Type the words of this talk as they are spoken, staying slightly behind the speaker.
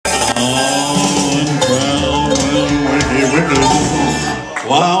and crown and wicked.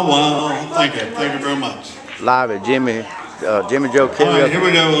 Wow, wow. Thank you very much. Live at Jimmy Joe Karaoke. All right, here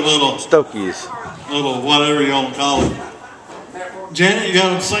we go with a little Stokie's. Little whatever you want to call it. Janet, you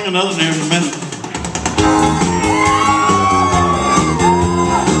got to sing another one here in a minute.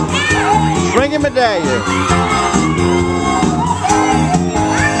 String and medallion.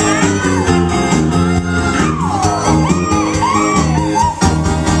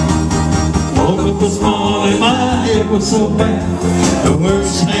 Woke up this morning, my head was so bad. The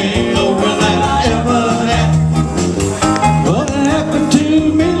worst hangover that I ever had. What happened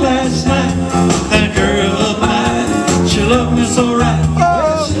to me last night? That girl of mine, she loved me so right.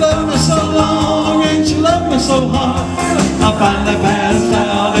 Oh, she loved me so long and she loved me so hard. I finally passed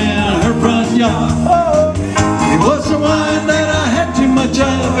out in her front yard. It was the wine that I had too much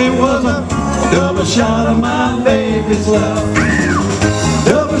of. It was a double shot of my baby's love.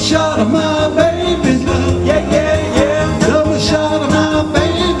 Double shot of my baby's love. Yeah, yeah, yeah. Double shot of my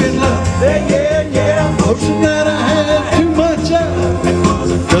baby's love. Yeah, yeah, yeah. Motion that I had too much of. It was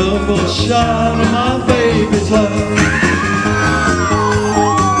a double shot of my baby's love.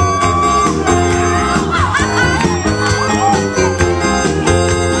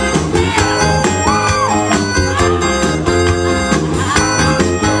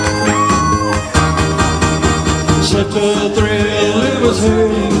 Such a thrill, it was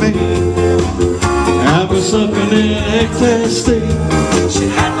hurting me. I was sucking in ecstasy. She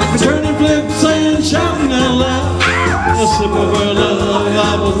had me turning flips and shouting out loud. A sip of her love, I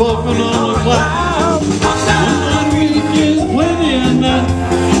was walking on a cloud. One night week is plenty enough.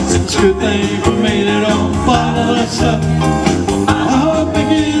 It's a good thing for me that don't follow that stuff. My heart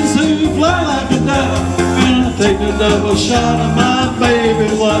begins to fly like a dove when I take a double shot of my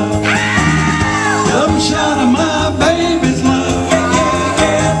baby's love. Double shot of my baby's love. Yeah, yeah,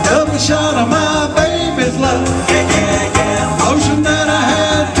 yeah. Double shot of my baby's love. Yeah, yeah, yeah. Motion that I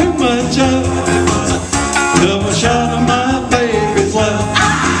had too much of. Double shot of my baby's love.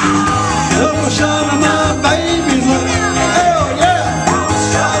 Double shot of my baby's love. Hell yeah. Double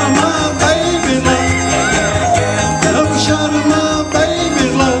shot of my baby's love. Double shot of my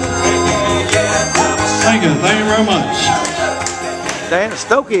baby's love. Thank you very much. Dan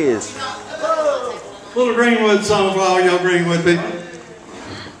Stokie's. Little Greenwood song for all y'all Greenwood people.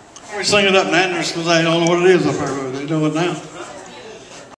 We sing it up in Andrews because they don't know what it is up there, but they do it now.